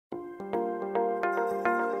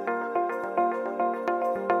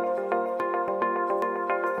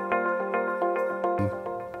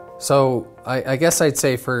So I guess I'd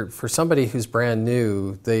say for somebody who's brand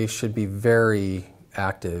new, they should be very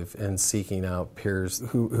active in seeking out peers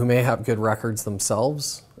who may have good records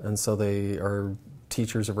themselves, and so they are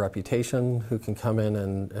teachers of reputation who can come in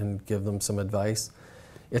and give them some advice.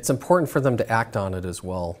 It's important for them to act on it as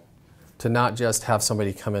well, to not just have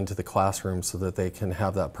somebody come into the classroom so that they can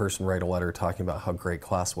have that person write a letter talking about how great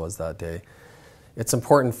class was that day. It's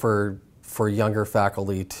important for younger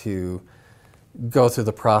faculty to go through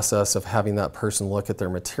the process of having that person look at their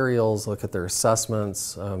materials, look at their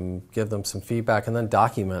assessments, give them some feedback, and then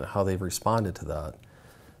document how they've responded to that.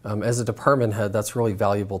 As a department head, that's really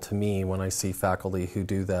valuable to me when I see faculty who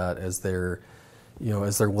do that as they're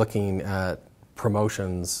looking at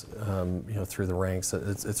promotions, through the ranks.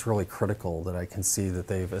 It's really critical that I can see that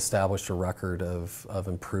they've established a record of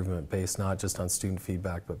improvement based not just on student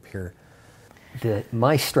feedback but peer.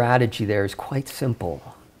 My strategy there is quite simple.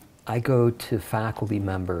 I go to faculty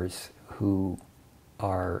members who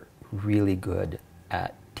are really good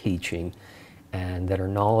at teaching and that are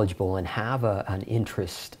knowledgeable and have an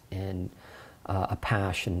interest and a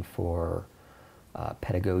passion for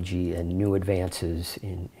pedagogy and new advances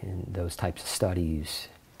in those types of studies.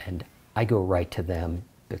 And I go right to them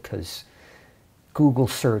because Google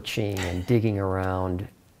searching and digging around,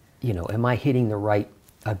 am I hitting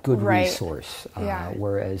a good resource?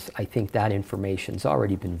 Whereas I think that information's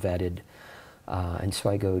already been vetted. And so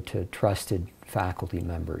I go to trusted faculty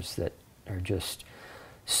members that are just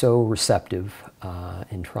so receptive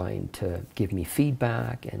in trying to give me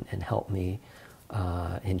feedback and help me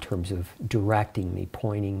in terms of directing me,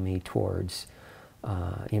 pointing me towards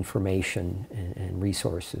information and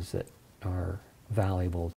resources that are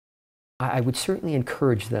valuable. I would certainly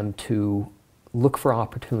encourage them to look for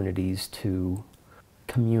opportunities to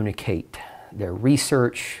communicate their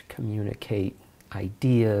research, communicate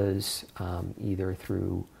ideas, either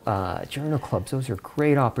through journal clubs. Those are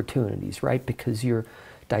great opportunities, right? Because you're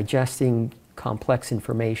digesting complex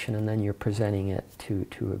information and then you're presenting it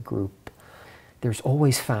to a group. There's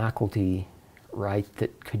always faculty, right,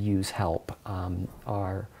 that could use help.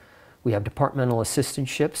 We have departmental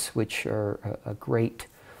assistantships, which are a great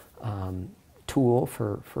tool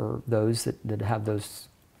for those that have those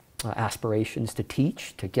aspirations to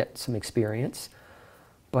teach, to get some experience.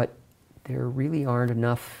 But there really aren't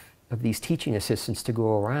enough of these teaching assistants to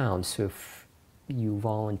go around. So if you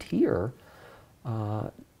volunteer,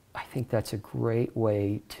 I think that's a great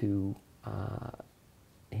way to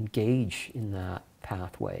engage in that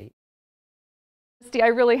pathway. I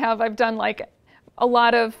really have. I've done a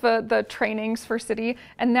lot of the trainings for City,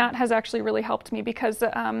 and that has actually really helped me because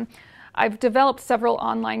I've developed several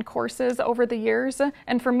online courses over the years,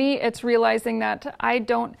 and for me it's realizing that I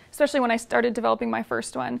don't, especially when I started developing my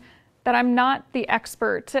first one, that I'm not the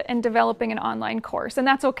expert in developing an online course, and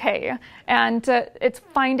that's okay. And it's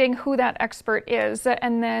finding who that expert is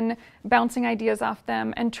and then bouncing ideas off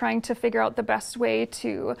them and trying to figure out the best way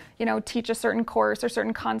to, teach a certain course or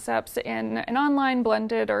certain concepts in an online,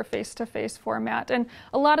 blended, or face-to-face format. And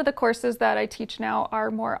a lot of the courses that I teach now are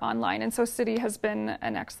more online, and so City has been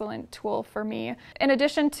an excellent tool for me. In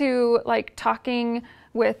addition to talking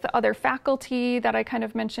with other faculty that I kind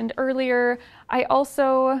of mentioned earlier, I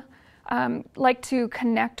also like to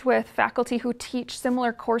connect with faculty who teach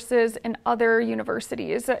similar courses in other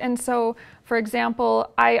universities. And so, for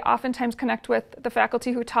example, I oftentimes connect with the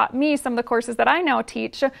faculty who taught me some of the courses that I now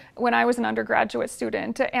teach when I was an undergraduate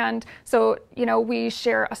student. And so, we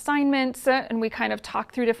share assignments and we kind of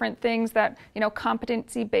talk through different things that,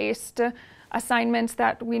 competency-based assignments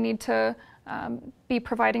that we need to be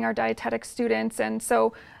providing our dietetic students. And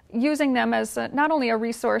so using them as not only a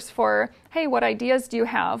resource for, hey, what ideas do you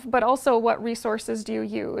have, but also what resources do you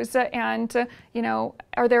use? And,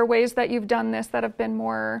 are there ways that you've done this that have been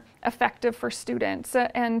more effective for students?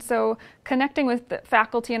 And so connecting with the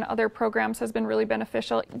faculty and other programs has been really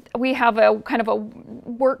beneficial. We have a kind of a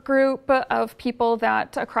work group of people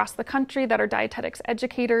that across the country that are dietetics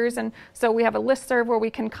educators. And so we have a listserv where we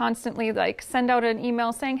can constantly send out an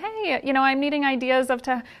email saying, hey, I'm needing ideas of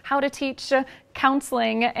how to teach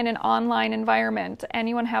counseling in an online environment.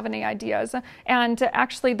 Anyone have any ideas? And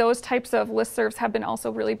actually those types of listservs have been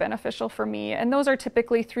also really beneficial for me. And those are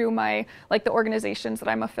typically through my, the organizations that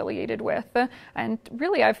I'm affiliated with. And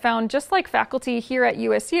really I've found, just like faculty here at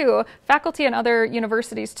USU, faculty in other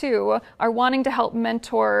universities too are wanting to help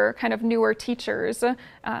mentor kind of newer teachers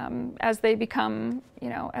as they become,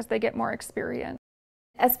 as they get more experience.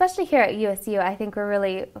 Especially here at USU, I think we're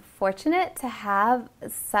really fortunate to have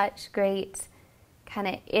such great kind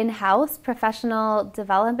of in-house professional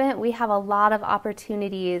development. We have a lot of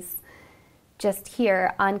opportunities just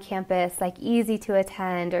here on campus, like easy to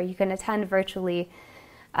attend, or you can attend virtually,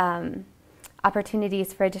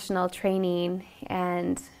 opportunities for additional training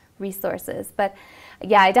and resources. But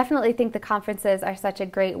yeah, I definitely think the conferences are such a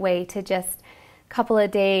great way to just couple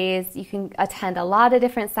of days. You can attend a lot of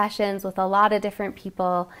different sessions with a lot of different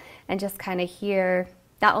people and just kind of hear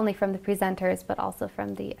not only from the presenters but also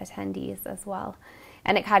from the attendees as well.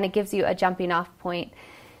 And it kind of gives you a jumping off point.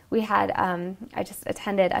 We had, I just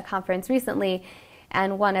attended a conference recently,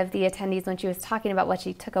 and one of the attendees, when she was talking about what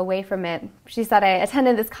she took away from it, she said, I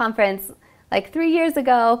attended this conference like 3 years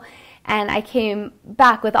ago, and I came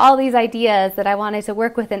back with all these ideas that I wanted to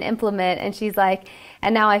work with and implement. And she's like,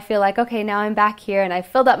 and now I feel like, okay, now I'm back here and I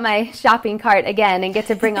filled up my shopping cart again and get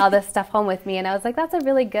to bring all this stuff home with me. And I was like, that's a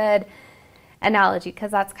really good analogy,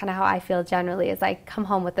 because that's kind of how I feel generally, is I come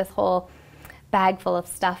home with this whole bag full of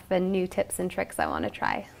stuff and new tips and tricks I want to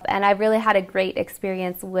try. And I really had a great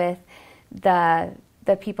experience with the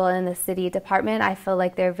people in the city department. I feel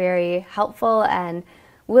like they're very helpful and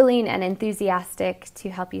willing and enthusiastic to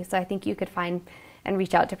help you. So I think you could find and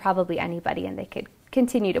reach out to probably anybody, and they could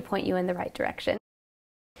continue to point you in the right direction.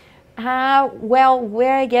 Well,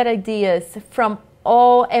 where I get ideas from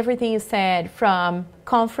everything you said, from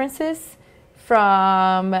conferences,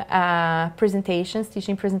 from presentations,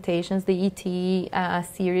 teaching presentations, the ET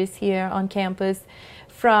series here on campus,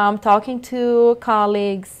 from talking to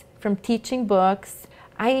colleagues, from teaching books.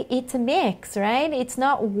 It's a mix, right? It's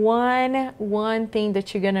not one thing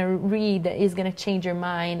that you're going to read that is going to change your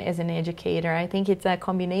mind as an educator. I think it's a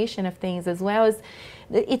combination of things, as well as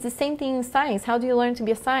it's the same thing in science. How do you learn to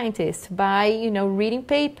be a scientist? By, reading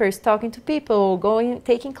papers, talking to people,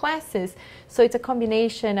 taking classes. So it's a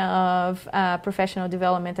combination of professional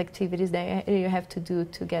development activities that you have to do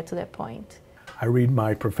to get to that point. I read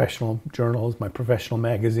my professional journals, my professional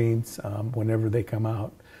magazines whenever they come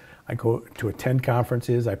out. I go to attend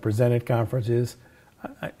conferences, I present at conferences,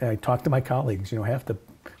 I talk to my colleagues. Half the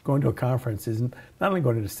going to a conference is not only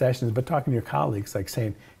going to the sessions, but talking to your colleagues, like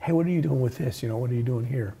saying, hey, what are you doing with this? What are you doing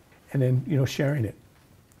here? And then, sharing it.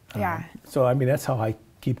 Yeah. So, that's how I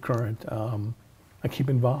keep current. I keep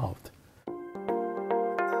involved.